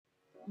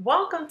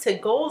Welcome to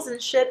Goals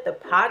and Shit, the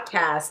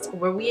podcast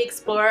where we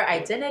explore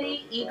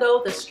identity,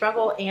 ego, the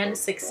struggle, and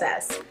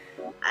success.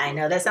 I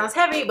know that sounds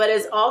heavy, but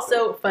it's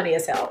also funny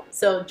as hell.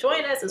 So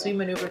join us as we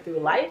maneuver through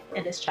life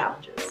and its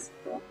challenges.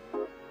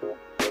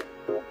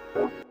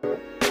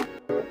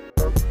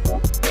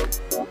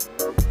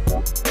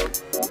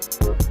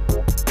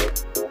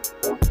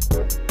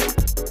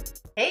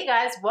 Hey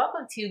guys,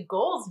 welcome to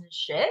Goals and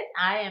Shit.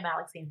 I am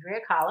Alexandria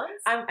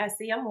Collins. I'm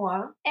Essie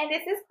Amour. And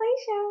this is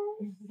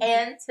Cleisha.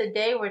 And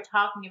today we're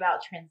talking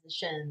about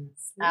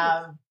transitions,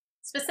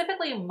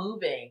 specifically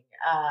moving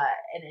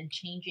and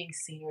changing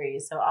scenery.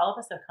 So all of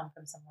us have come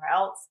from somewhere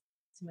else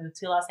to move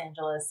to Los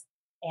Angeles.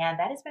 And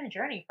that has been a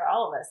journey for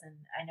all of us. And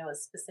I know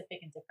it's specific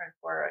and different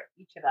for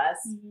each of us.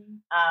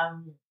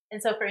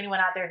 And so for anyone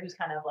out there who's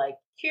kind of like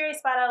curious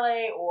about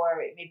LA,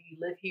 or maybe you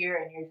live here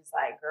and you're just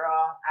like, girl,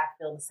 I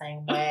feel the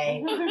same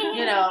way.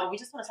 We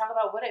just want to talk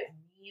about what it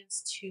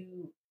means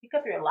to pick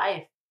up your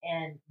life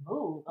and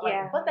move.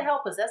 Like, what the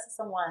hell possesses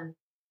someone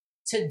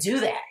to do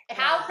that?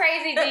 How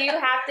crazy do you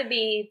have to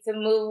be to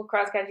move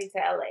cross country to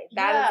LA?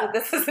 That is what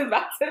this is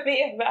about to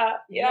be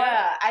about.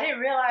 Yeah. I didn't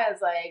realize,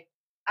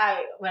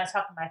 when I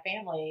talk to my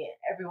family,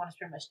 everyone has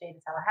pretty much stayed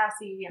in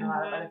Tallahassee, and a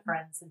lot of other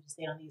friends have just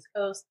stayed on the East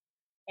Coast.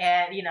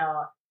 And,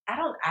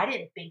 I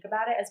didn't think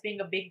about it as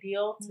being a big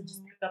deal to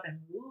just pick up and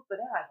move, but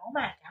they're like, oh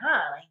my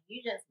God, like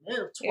you just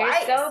moved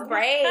twice. You're so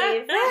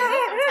brave. From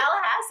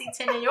Tallahassee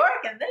to New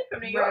York and then from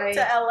New York to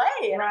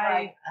LA. And I'm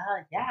like,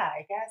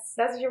 I guess.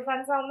 That's what your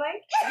friends sound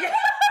like?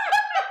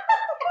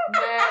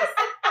 Mess.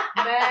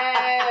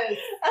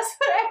 That's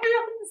what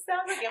everyone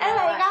sounds like. Oh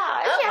my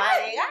gosh.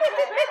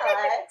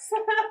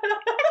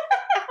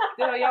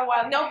 Y'all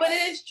wild. No, but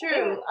it is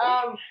true.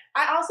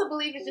 I also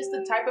believe it's just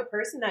the type of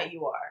person that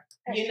you are,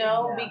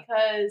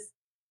 because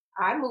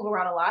I move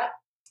around a lot,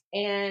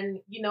 and,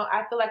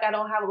 I feel like I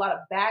don't have a lot of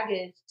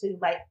baggage to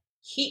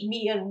keep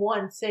me in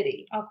one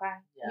city. Okay.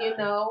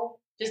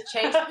 Just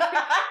change. I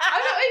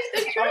know,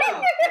 it's the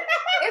truth.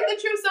 It's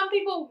the truth. Some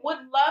people would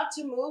love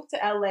to move to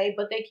LA,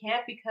 but they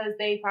can't because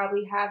they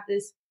probably have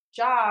this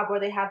job, or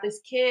they have this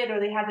kid, or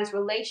they have this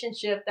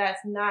relationship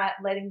that's not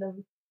letting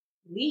them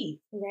leave.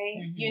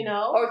 Right.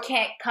 Or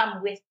can't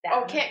come with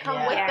them. with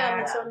them.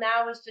 And so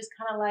now it's just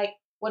kind of like,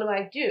 what do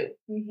I do?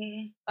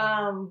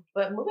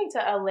 But moving to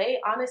LA,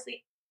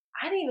 honestly,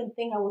 I didn't even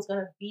think I was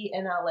going to be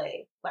in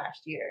LA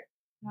last year.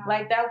 Wow.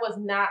 Like, that was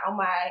not on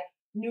my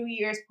New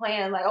Year's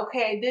plan. Like,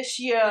 okay, this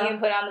year. You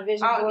put on the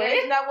vision board?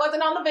 That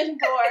wasn't on the vision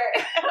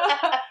board.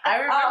 I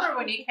remember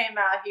when you came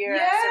out here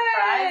and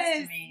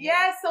surprised me.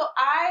 Yes. So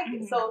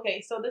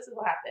this is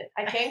what happened.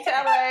 I came to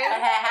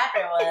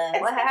LA.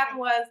 What happened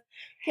was,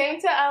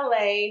 came to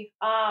LA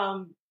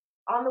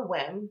on the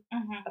whim.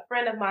 A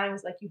friend of mine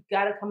was like, you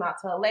got to come out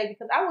to LA,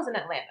 because I was in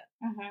Atlanta.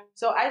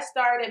 So I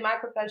started my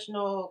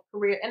professional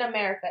career in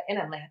America, in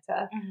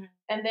Atlanta.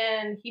 And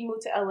then he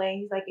moved to LA.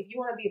 He's like, if you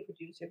want to be a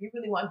producer, if you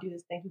really want to do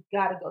this thing, you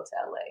got to go to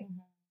LA.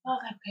 I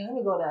was like, okay, let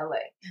me go to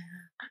LA.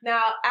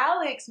 Now,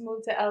 Alex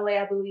moved to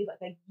LA, I believe,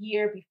 like a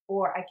year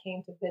before I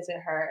came to visit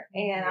her.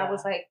 And I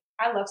was like,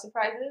 I love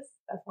surprises.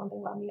 That's one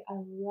thing about me. I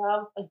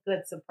love a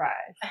good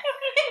surprise.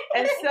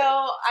 And so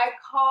I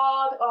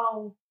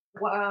called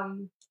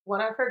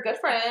one of her good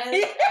friends. I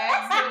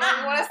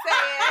didn't want to say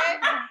it.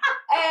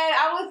 And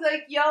I was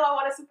like, yo, I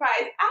want to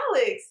surprise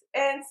Alex.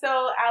 And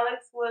so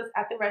Alex was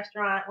at the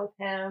restaurant with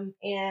him,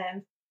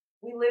 and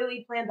we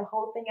literally planned the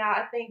whole thing out.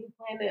 I think we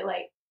planned it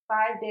like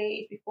 5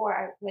 days before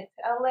I went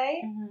to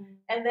LA.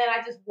 And then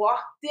I just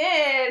walked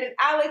in, and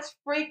Alex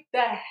freaked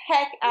the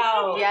heck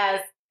out.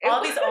 Yes.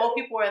 All these old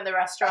people were in the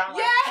restaurant.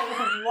 Like,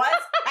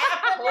 what's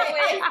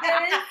happening?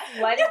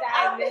 What did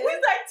I miss? He's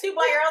like 2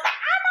 Black girls. Like,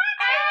 oh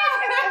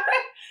my God.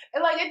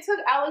 And it took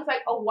Alex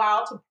a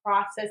while to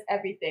process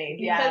everything.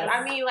 Because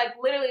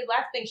literally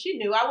last thing she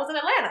knew, I was in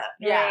Atlanta.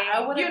 Yeah.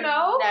 I would have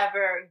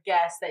never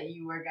guessed that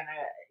you were going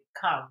to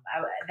come.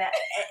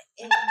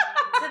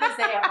 To this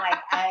day, I'm like,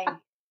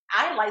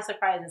 I like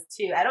surprises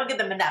too. I don't get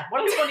them enough.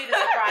 More people need to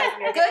surprise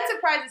me. Good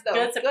surprises though.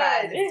 Good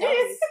surprises.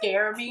 Don't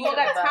scare me. We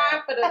got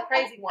time for the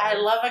crazy ones. I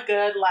love a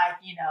good,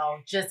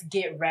 just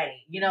get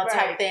ready,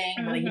 type thing,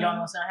 but you don't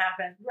know what's going to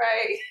happen.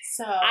 Right.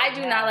 So I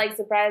do not like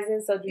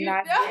surprises, so do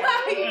not.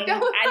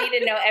 I need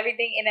to know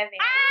everything in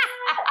advance.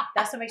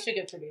 That's what makes you a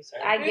good producer.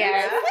 I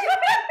guess.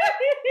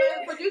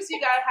 But producer,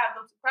 you gotta have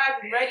them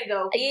surprises ready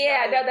though.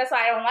 Yeah, no, that's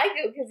why I don't like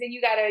it, because then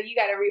you gotta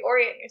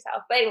reorient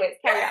yourself. But anyways,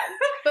 carry on.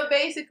 But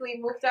basically,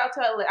 moved out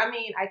to LA.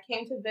 I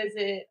came to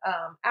visit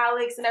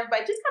Alex and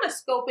everybody, just kind of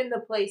scoping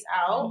the place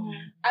out.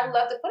 I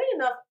loved it. Funny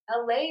enough,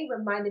 LA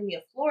reminded me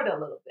of Florida a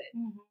little bit.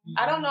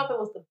 I don't know if it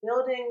was the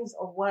buildings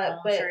or what,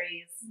 but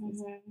trees.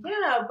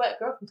 Yeah, but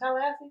girl from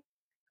Tallahassee.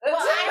 Well,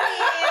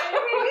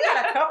 you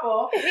got a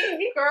couple.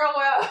 Girl,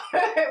 well,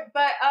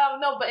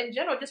 but in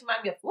general, it just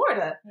reminded me of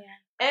Florida. Yeah.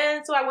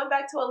 And so I went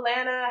back to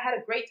Atlanta. I had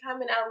a great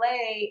time in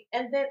LA,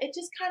 and then it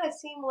just kind of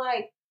seemed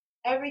like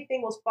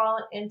everything was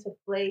falling into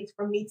place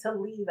for me to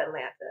leave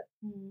Atlanta.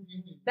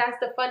 That's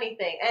the funny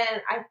thing.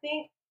 And I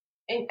think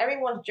in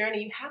everyone's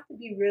journey, you have to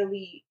be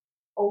really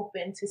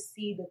open to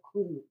see the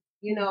clues.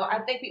 You know, I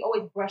think we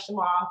always brush them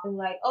off and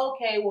like,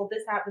 okay, well,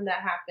 this happened,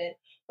 that happened.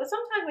 But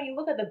sometimes when you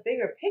look at the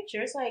bigger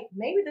picture, it's like,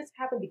 maybe this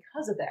happened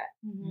because of that,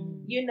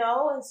 you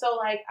know? And so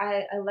like,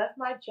 I left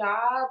my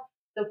job.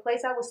 The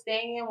place I was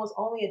staying in was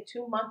only a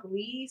 2-month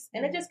lease.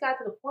 And it just got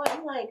to the point,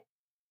 I'm like,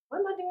 what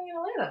am I doing in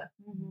Atlanta?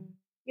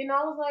 You know,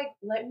 I was like,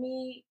 let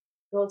me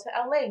go to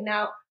LA.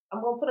 Now,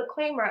 I'm going to put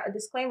a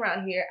disclaimer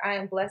out here. I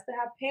am blessed to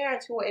have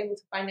parents who were able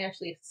to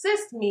financially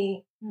assist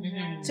me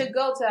to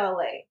go to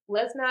LA.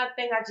 Let's not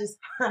think I just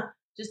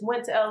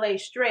went to LA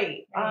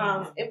straight.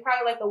 It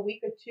probably like a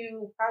week or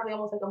two, probably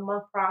almost like a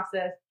month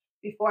process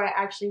before I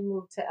actually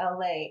moved to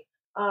LA.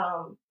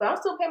 But I'm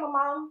still paying my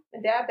mom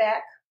and dad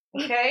back.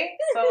 Okay,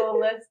 so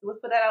let's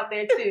put that out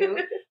there too.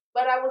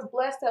 But I was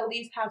blessed to at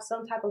least have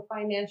some type of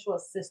financial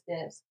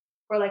assistance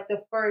for like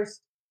the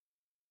first.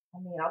 I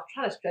mean, I was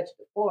trying to stretch it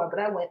to 4,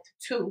 but I went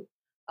to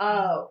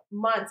 2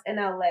 months in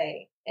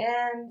LA,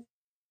 and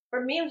for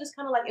me, it was just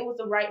kind of like it was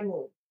the right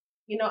move.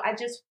 You know, I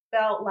just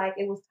felt like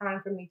it was time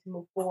for me to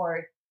move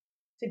forward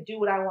to do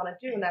what I want to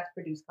do, and that's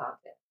produce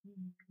content.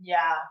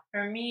 Yeah,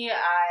 for me,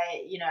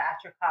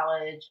 after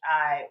college,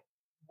 I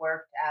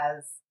worked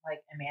as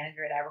like a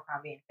manager at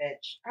Abercrombie and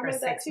Fitch for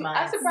 6 months.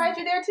 I surprised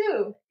you there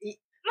too.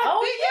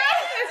 Oh yes,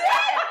 you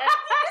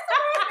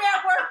surprised me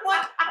at work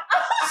one.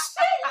 Oh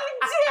shit,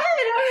 you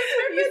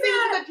did. You see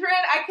the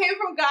trend? I came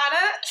from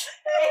Ghana.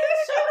 And you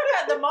showed up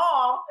at the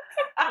mall,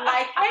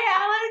 like, "Hey,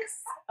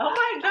 Alex." Oh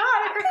my God,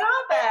 I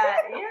forgot that.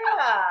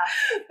 Yeah,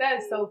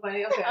 that's so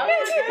funny. Okay.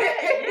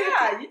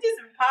 Yeah, you just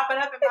been popping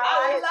up in my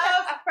I life.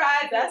 love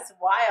surprises. That's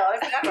wild. I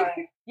forgot about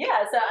it.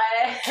 Yeah, so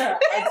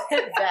I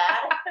did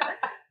that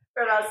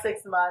for about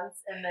 6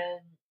 months, and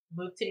then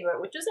moved to New York,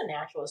 which was a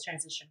natural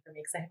transition for me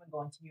because I had been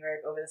going to New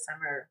York over the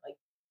summer, like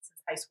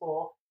since high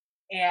school,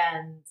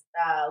 and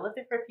lived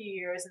there for a few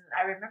years. And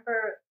I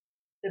remember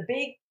the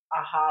big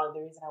aha, the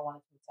reason I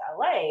wanted to move to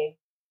LA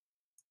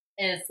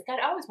is like,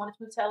 I always wanted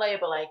to move to LA,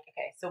 but like,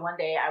 okay, so one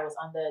day I was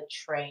on the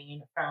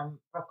train from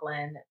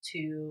Brooklyn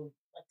to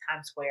like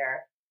Times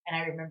Square, and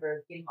I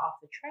remember getting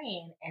off the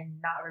train and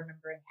not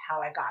remembering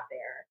how I got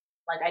there.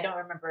 Like, I don't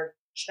remember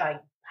like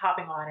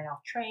hopping on and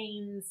off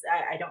trains.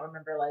 I don't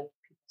remember like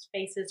people's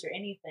faces or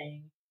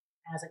anything.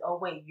 And I was like, oh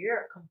wait,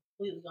 you're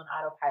completely on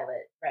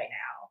autopilot right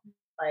now.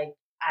 Like,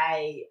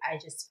 I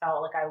just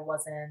felt like I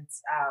wasn't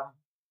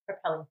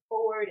propelling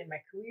forward in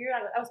my career.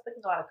 I was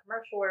picking a lot of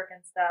commercial work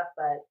and stuff,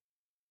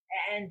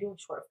 and doing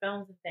short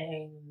films and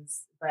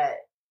things, but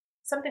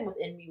something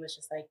within me was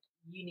just like,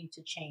 you need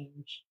to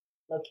change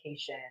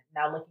location.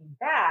 Now looking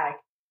back,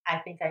 I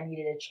think I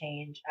needed a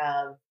change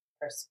of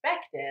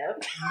perspective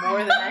more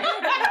than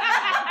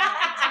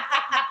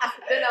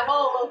than a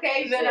whole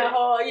location. Than a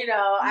whole,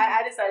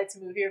 I decided to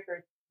move here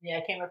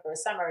I came here for a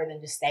summer and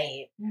then just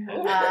stayed.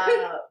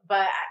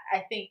 But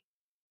I think,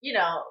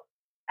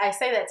 I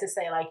say that to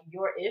say like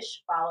your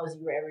ish follows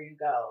you wherever you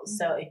go.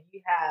 So if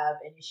you have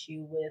an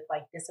issue with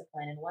like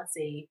discipline in one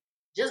city,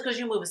 just because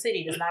you move a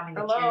city does not mean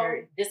that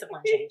your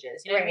discipline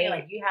changes. You know what I mean?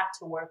 Like, you have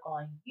to work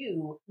on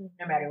you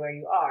no matter where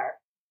you are.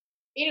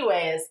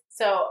 Anyways,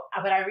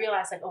 but I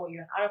realized like, oh,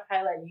 you're on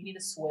autopilot, you need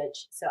to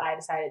switch. So I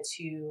decided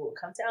to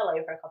come to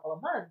LA for a couple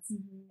of months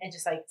and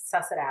just like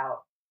suss it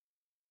out.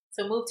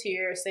 So moved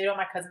here, stayed on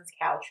my cousin's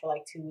couch for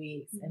like 2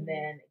 weeks, and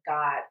then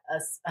got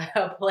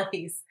a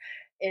place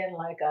in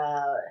like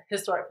a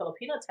historic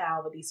Filipino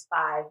town with these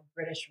 5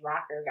 British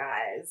rocker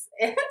guys.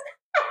 And I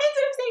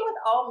ended up staying with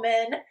all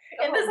men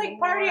in this like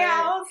party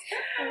house.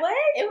 What?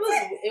 It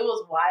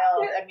was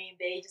wild. I mean,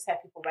 they just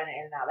had people running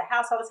in and out of the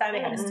house all the time.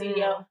 They had a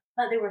studio,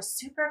 but they were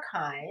super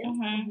kind,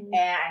 and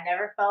I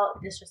never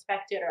felt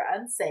disrespected or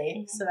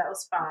unsafe, so that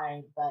was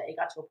fine. But it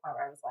got to a point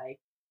where I was like,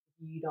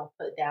 you don't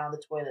put down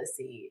the toilet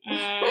seat. You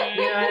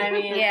know what I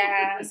mean?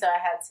 Yeah. So I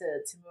had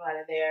to move out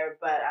of there.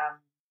 But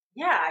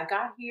yeah, I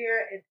got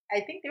here, and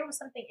I think there was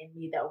something in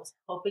me that was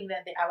hoping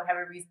that I would have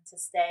a reason to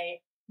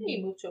stay.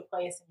 You move to a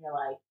place and you're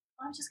like,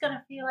 I'm just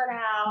gonna feel it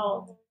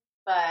out.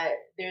 But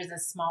there's a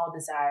small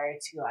desire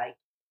to like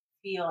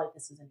feel like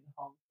this is a new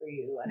home for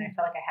you. And I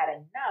felt like I had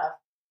enough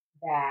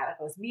that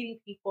I was meeting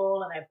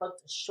people, and I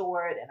booked a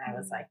short, and I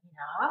was like,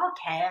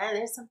 okay,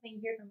 there's something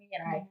here for me.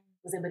 And I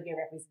was able to get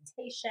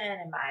representation,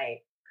 and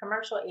my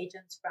commercial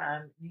agents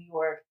from New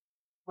York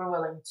were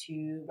willing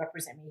to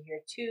represent me here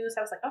too. So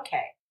I was like,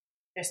 okay,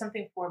 there's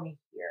something for me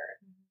here.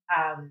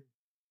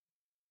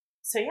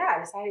 So yeah, I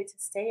decided to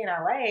stay in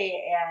LA,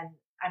 and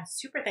I'm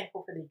super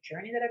thankful for the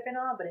journey that I've been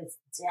on, but it's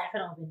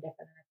definitely been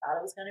different than I thought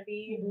it was going to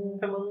be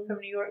from moving from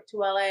New York to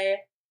LA,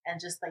 and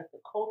just like the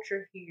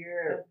culture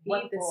here,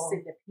 what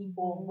the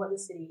people, what the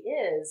city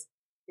is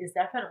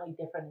definitely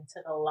different and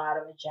took a lot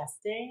of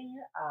adjusting,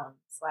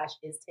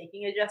 / is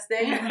taking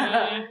adjusting.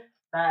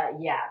 But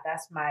yeah,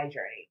 that's my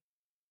journey.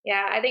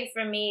 Yeah, I think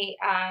for me,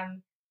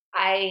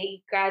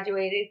 I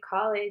graduated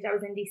college. I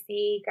was in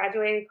DC,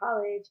 graduated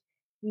college,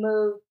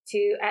 moved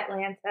to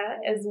Atlanta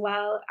as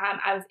well.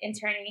 I was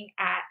interning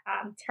at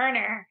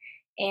Turner,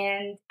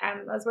 and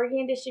I was working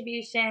in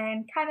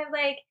distribution, kind of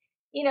like,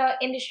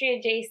 industry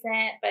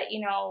adjacent, but,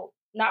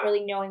 not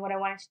really knowing what I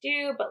wanted to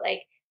do, but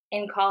like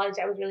in college,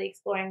 I was really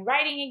exploring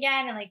writing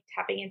again and like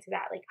tapping into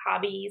that like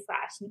hobby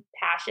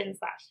 / passion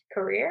 /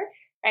 career.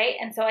 Right.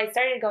 And so I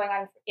started going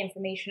on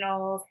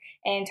informationals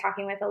and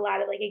talking with a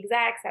lot of like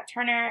execs at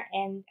Turner.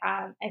 And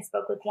I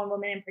spoke with one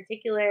woman in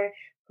particular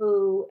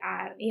who,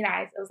 you know,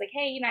 I was like,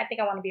 hey, you know, I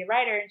think I want to be a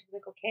writer. And she's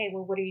like, okay,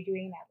 well, what are you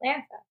doing in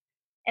Atlanta?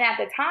 And at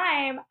the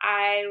time,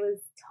 I was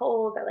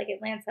told that like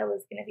Atlanta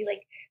was going to be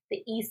like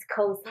the East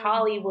Coast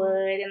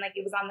Hollywood, and like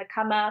it was on the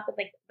come up, and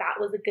like that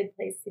was a good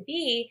place to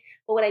be.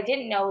 But what I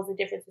didn't know was the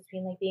difference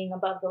between like being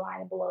above the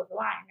line and below the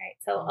line, right?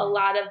 So a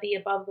lot of the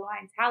above the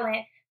line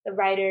talent, the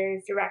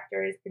writers,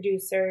 directors,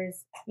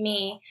 producers,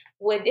 me,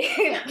 would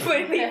be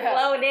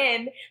flown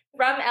in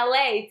from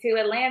LA to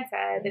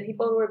Atlanta. The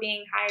people who were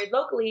being hired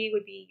locally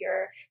would be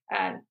your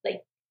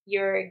like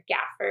your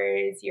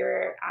gaffers,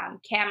 your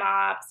cam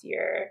ops,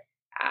 your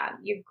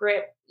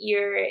grip,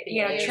 your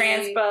you know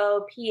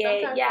transpo,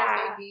 PA,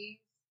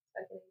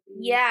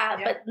 yeah,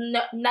 but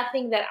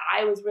nothing that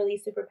I was really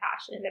super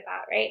passionate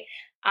about, right?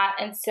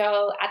 And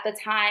so at the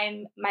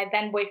time, my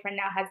then boyfriend,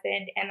 now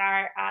husband, and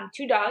our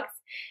 2 dogs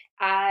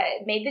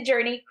made the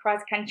journey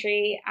cross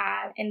country,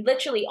 and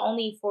literally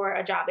only for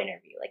a job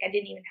interview. Like I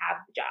didn't even have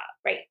the job,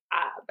 right?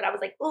 But I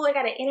was like, oh, I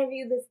got to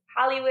interview this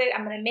Hollywood.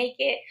 I'm gonna make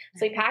it.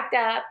 So we packed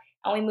up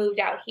and we moved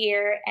out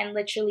here. And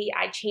literally,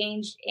 I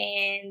changed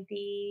in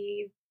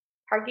the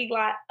parking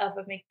lot of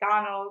a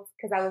McDonald's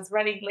because I was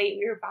running late.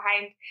 We were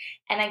behind,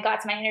 and I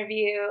got to my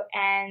interview,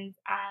 and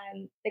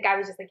the guy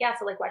was just like, yeah,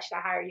 so like, why should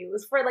I hire you? It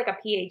was for like a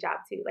PA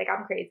job too. Like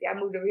I'm crazy. I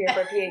moved over here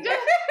for a PA job.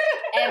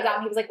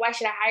 And he was like, why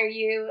should I hire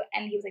you?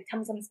 And he was like, tell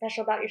me something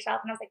special about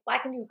yourself. And I was like, well, I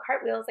can do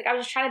cartwheels. Like I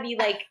was just trying to be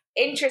like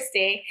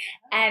interesting.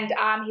 And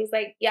he was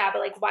like, yeah, but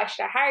like, why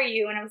should I hire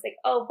you? And I was like,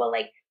 oh, but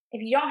like,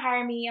 if you don't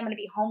hire me, I'm going to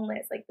be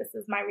homeless. Like this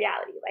is my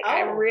reality. Like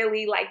I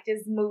really like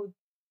just moved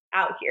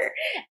out here.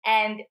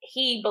 And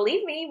he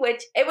believed me,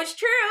 which it was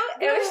true.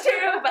 It was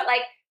true. But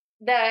like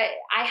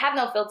I have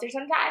no filter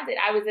sometimes, and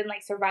I was in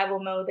like survival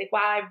mode. Like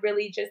wow, I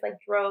really just like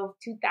drove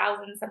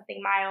 2,000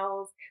 something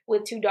miles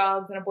with 2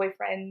 dogs and a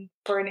boyfriend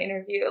for an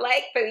interview.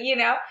 Like, but you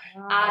know,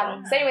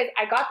 so anyways,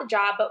 I got the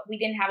job, but we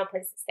didn't have a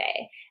place to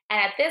stay. And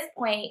at this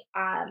point,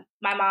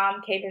 my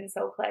mom came in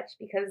so clutch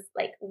because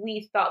like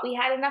we thought we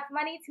had enough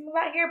money to move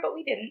out here, but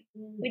we didn't.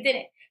 We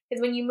didn't.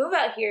 Because when you move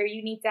out here,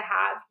 you need to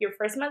have your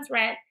first month's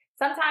rent,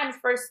 sometimes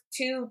first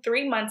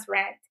 2-3 months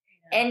rent,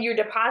 and your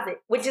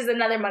deposit, which is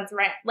another month's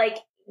rent. Like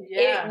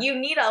you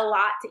need a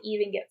lot to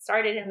even get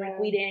started, and like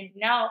we didn't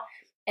know.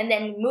 And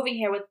then moving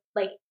here with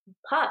like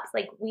pups,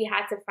 like we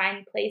had to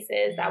find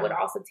places that would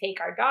also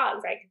take our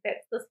dogs, right? Because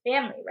that's this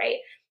family, right?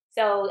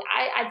 So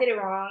I did it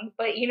wrong,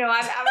 but you know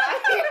I'm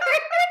out here.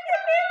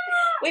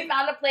 We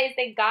found a place,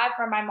 thank God,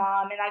 for my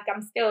mom, and like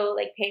I'm still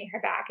like paying her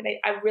back. And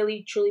I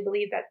really truly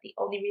believe that the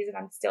only reason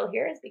I'm still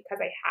here is because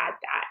I had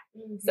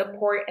that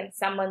support and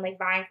someone like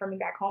vying for me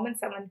back home, and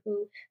someone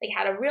who like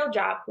had a real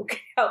job who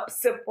could help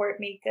support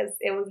me, because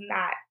it was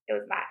not.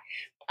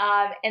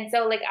 And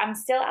so like I'm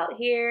still out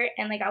here,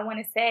 and like I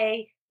want to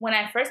say, when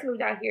I first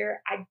moved out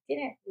here, I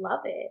didn't love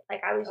it.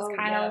 Like I was just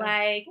kind of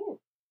like,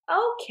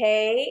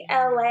 okay,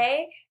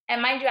 LA.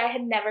 And mind you, I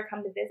had never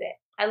come to visit.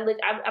 I'm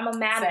a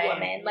mad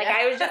woman. Like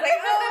I was just like,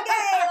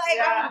 okay,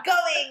 like I'm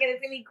going, and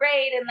it's gonna be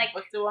great. And like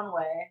let's do one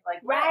way,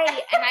 like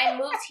right. And I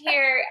moved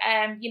here,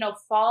 you know,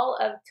 fall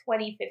of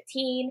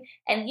 2015.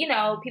 And you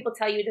know, people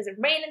tell you it doesn't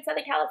rain in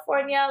Southern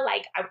California.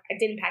 Like I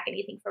didn't pack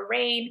anything for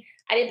rain.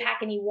 I didn't pack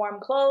any warm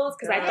clothes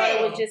because I thought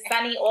it was just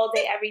sunny all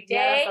day, every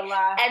day. That's a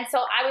lot. And so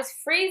I was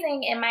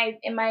freezing in my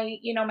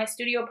you know my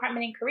studio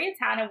apartment in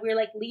Koreatown, and we were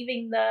like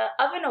leaving the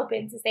oven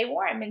open to stay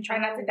warm and try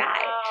not to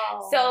die.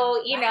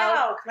 So you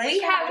know we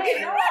have.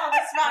 All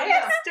this about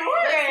your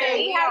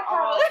story.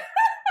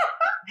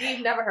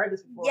 We've never heard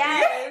this before.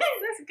 Yes.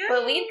 That's good.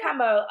 But we've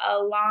come a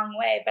long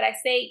way. But I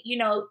say, you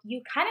know,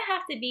 you kind of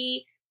have to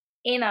be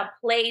in a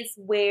place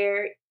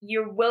where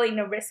you're willing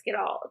to risk it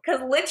all.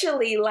 Because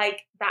literally, like,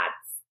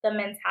 that's the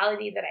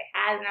mentality that I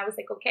had. And I was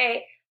like,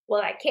 okay,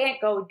 well, I can't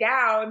go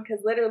down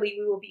because literally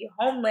we will be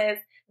homeless.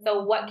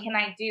 So what can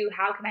I do?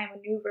 How can I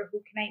maneuver?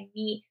 Who can I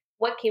meet?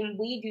 What can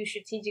we do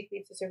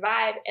strategically to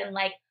survive? And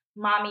like,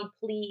 mommy,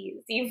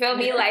 please. You feel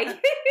me? Like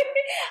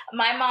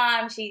my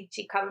mom, she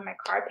covered my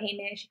car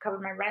payment. She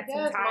covered my rent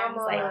sometimes,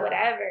 like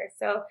whatever.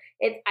 So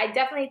I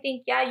definitely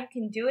think, yeah, you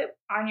can do it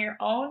on your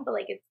own, but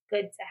like it's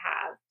good to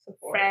have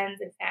support.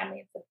 Friends and family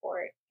and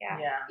support. Yeah.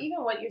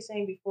 Even what you're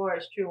saying before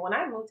is true. When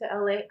I moved to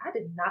LA, I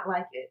did not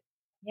like it.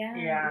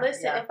 Yeah.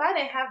 Listen, if I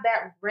didn't have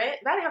that rent,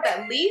 if I didn't have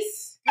that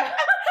lease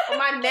with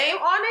my name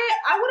on it,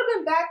 I would have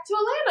been back to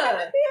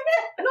Atlanta.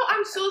 No,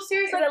 I'm so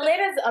serious. Like,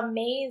 Atlanta's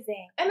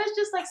amazing. And it's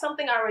just like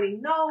something I already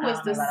know.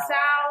 It's the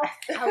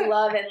South. I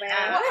love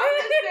Atlanta.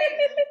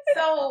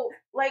 So,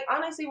 like,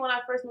 honestly, when I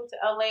first moved to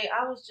LA,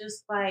 I was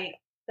just like,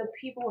 the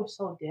people were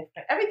so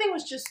different. Everything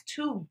was just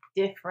too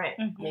different.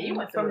 Yeah, you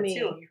went through it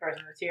too when you first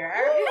moved here.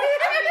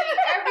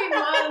 Every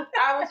month,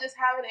 I was just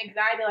having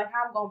anxiety, like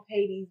how I'm gonna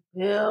pay these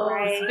bills.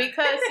 Right.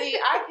 Because see,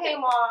 I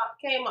came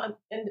on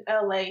in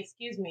LA,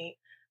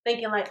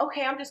 thinking like,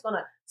 okay, I'm just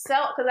gonna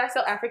sell, because I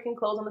sell African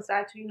clothes on the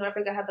side too. You know, I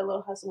think I have the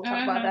little hustle. We'll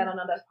talk about that on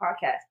another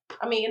podcast.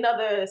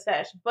 Another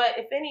session. But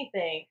if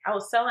anything, I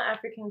was selling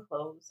African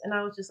clothes, and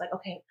I was just like,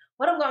 okay,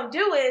 what I'm gonna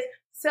do is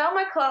sell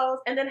my clothes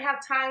and then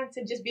have time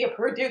to just be a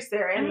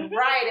producer and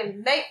write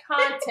and make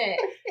content.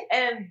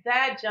 And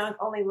that junk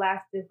only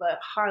lasted but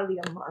hardly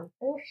a month.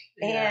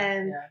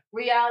 And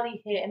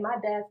reality hit, and my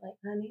dad's like,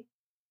 honey,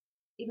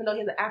 even though he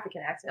has an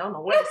African accent, I don't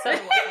know where the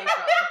southern one came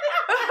from.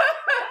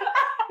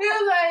 He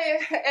was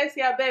like,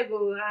 Essia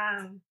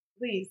Begu,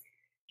 please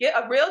get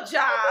a real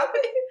job.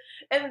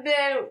 And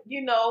then,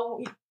 you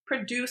know,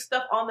 produce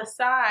stuff on the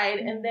side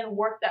and then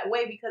work that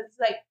way, because it's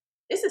like,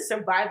 this is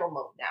survival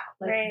mode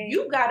now. Like,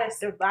 you gotta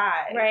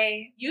survive.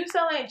 Right. You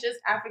selling just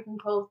African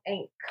clothes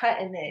ain't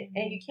cutting it.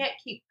 And you can't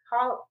keep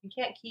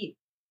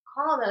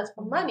calling us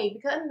for money,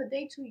 because at the end of the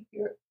day too,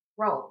 you're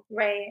grown.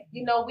 Right.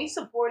 You know, we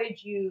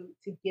supported you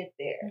to get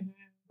there.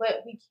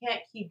 But we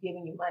can't keep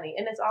giving you money.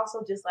 And it's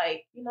also just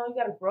like, you know, you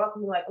got to grow up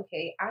and be like,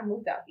 okay, I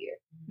moved out here.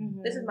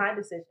 This is my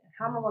decision.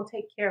 How am I going to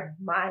take care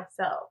of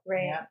myself?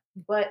 Right. Yeah.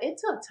 But it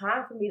took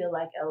time for me to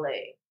like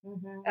LA.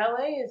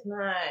 LA is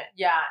not.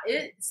 Yeah,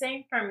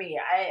 same for me.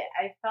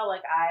 I felt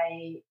like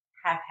I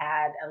have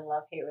had a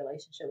love-hate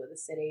relationship with the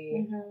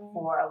city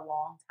for a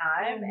long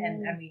time.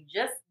 And I mean,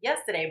 just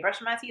yesterday,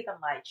 brushing my teeth, I'm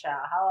like,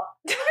 child, how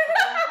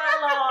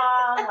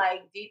long?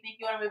 Like, do you think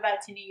you want to move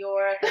back to New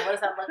York? And what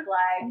does that look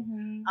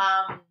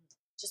like?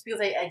 Just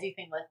because I do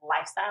think, like,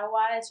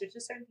 lifestyle-wise, there's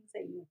just certain things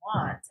that you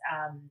want.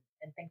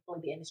 And thankfully,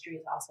 the industry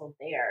is also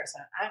there. So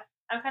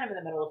I'm kind of in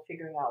the middle of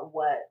figuring out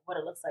what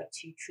it looks like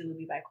to truly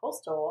be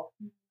bi-coastal.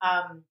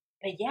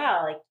 But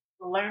yeah, like,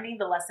 learning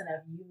the lesson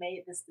of, you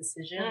made this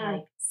decision,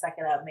 like, suck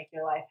it up, make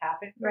your life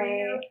happen for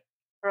you.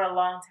 For a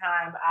long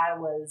time, I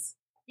was,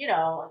 you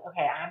know,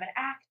 okay, I'm an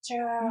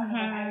actor,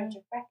 I'm a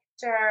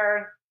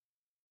director,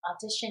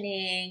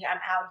 auditioning, I'm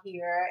out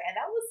here, and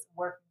that was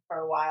working for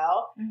a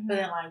while. But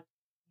then, like,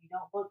 you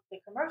don't book the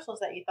commercials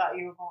that you thought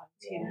you were going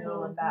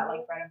to, and that,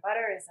 like, bread and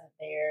butter isn't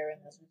there,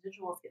 and those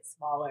residuals get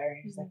smaller, and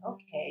you're just like,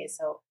 okay,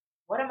 so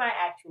what am I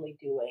actually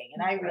doing?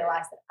 And I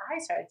realized that I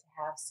started to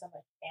have so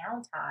much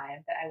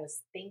downtime that I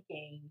was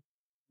thinking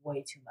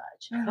way too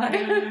much.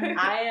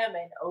 I am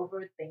an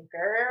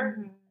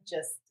overthinker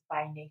just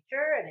by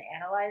nature, and an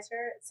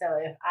analyzer. So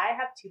if I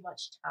have too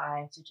much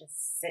time to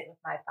just sit with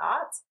my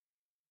thoughts,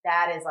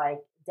 that is like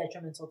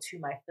detrimental to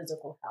my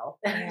physical health.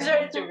 And I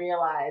started to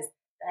realize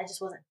that I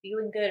just wasn't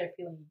feeling good or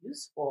feeling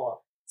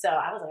useful. So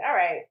I was like, all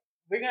right,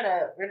 we're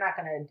not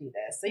gonna do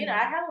this. So, you know,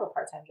 I had little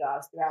part-time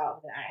jobs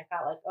throughout, but then I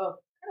got like, oh,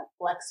 kind of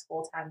flex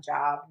full-time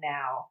job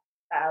now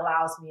that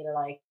allows me to,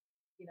 like,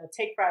 you know,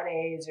 take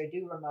Fridays or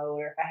do remote,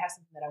 or if I have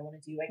something that I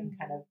want to do, I can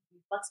kind of be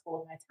flexible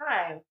with my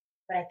time.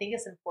 But I think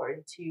it's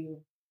important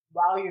to,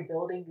 while you're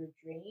building your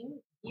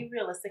dream, be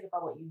realistic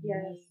about what you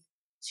need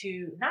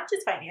to not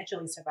just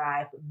financially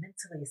survive, but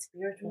mentally,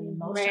 spiritually,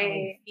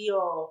 emotionally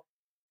feel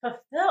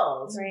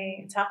fulfilled.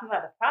 And talking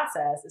about the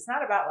process, it's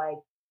not about like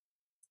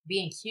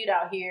being cute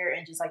out here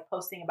and just like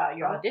posting about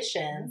your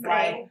auditions.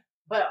 Like,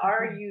 but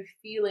are you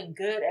feeling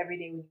good every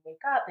day when you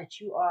wake up, that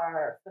you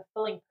are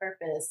fulfilling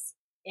purpose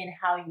in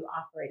how you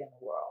operate in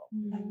the world?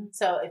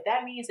 So if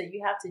that means that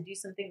you have to do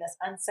something that's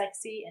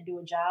unsexy and do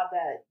a job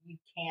that you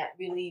can't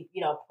really,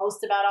 you know,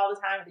 post about all the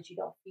time, that you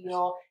don't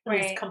feel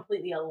is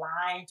completely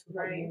aligned to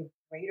what your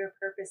greater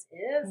purpose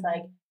is,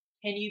 like,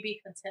 can you be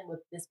content with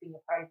this being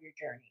a part of your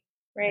journey?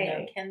 You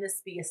know, can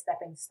this be a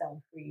stepping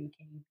stone for you?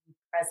 Can you be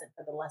present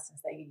for the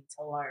lessons that you need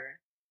to learn?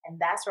 And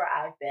that's where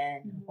I've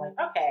been.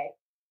 Like, okay,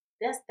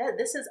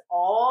 this is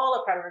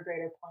all a part of a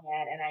greater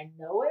plan, and I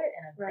know it,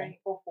 and I'm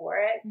thankful for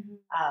it.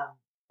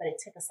 But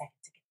it took a second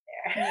to get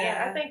there.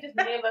 Yeah, I think just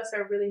many of us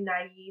are really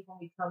naive when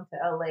we come to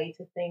LA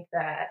to think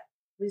that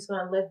we're just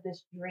gonna live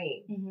this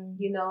dream,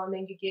 you know, and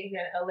then you get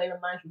here and LA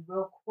reminds you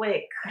real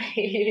quick,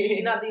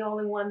 you're not the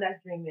only one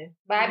that's dreaming.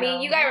 But I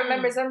mean, you gotta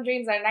remember, some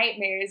dreams are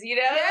nightmares, you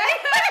know?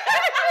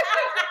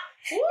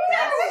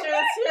 That's true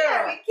too.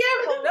 Yeah, be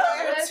careful. Those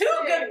are two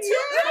good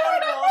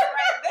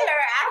right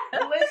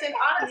there. Listen,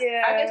 honestly,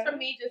 I guess for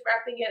me, just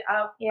wrapping it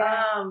up,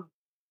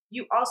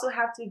 you also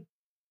have to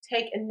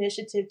take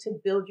initiative to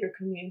build your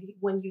community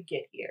when you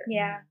get here.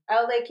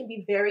 LA can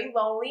be very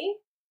lonely.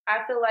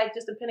 I feel like,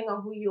 just depending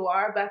on who you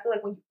are, but I feel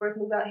like when you first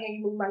move out here,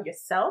 you move by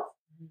yourself.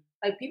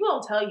 Like, people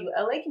don't tell you,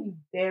 LA can be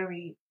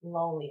very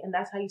lonely, and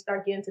that's how you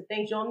start getting into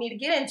things you don't need to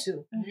get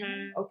into.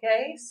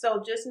 Okay?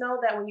 So just know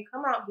that when you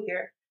come out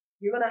here,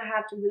 you're going to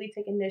have to really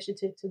take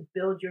initiative to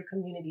build your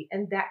community,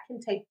 and that can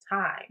take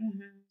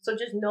time. So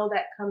just know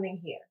that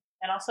coming here.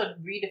 And also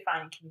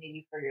redefining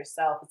community for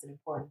yourself is an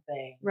important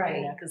thing. Right.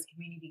 You know, because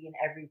community in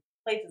every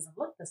place doesn't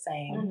look the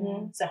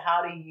same. So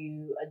how do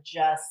you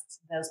adjust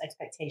those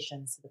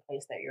expectations to the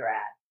place that you're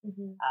at?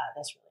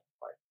 That's really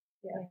important.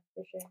 Yeah,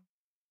 for sure.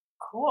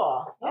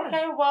 Cool.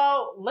 Okay,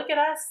 well, look at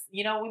us.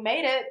 You know, we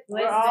made it.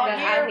 We're all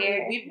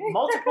here. We've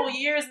multiple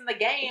years in the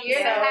game.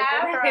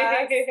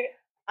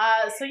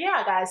 So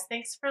yeah, guys,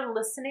 thanks for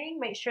listening.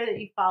 Make sure that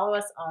you follow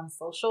us on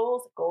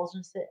socials. Goals.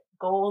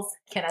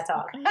 Can I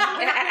talk?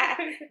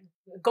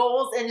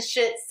 Goals and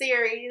Shit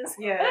series.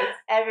 Yes.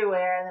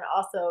 Everywhere. And then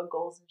also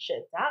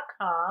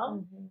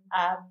goalsandshit.com.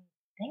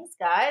 Thanks,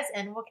 guys.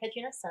 And we'll catch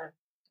you next time.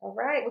 All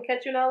right. We'll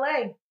catch you in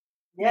LA.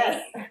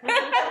 Yes.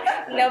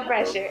 No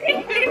pressure.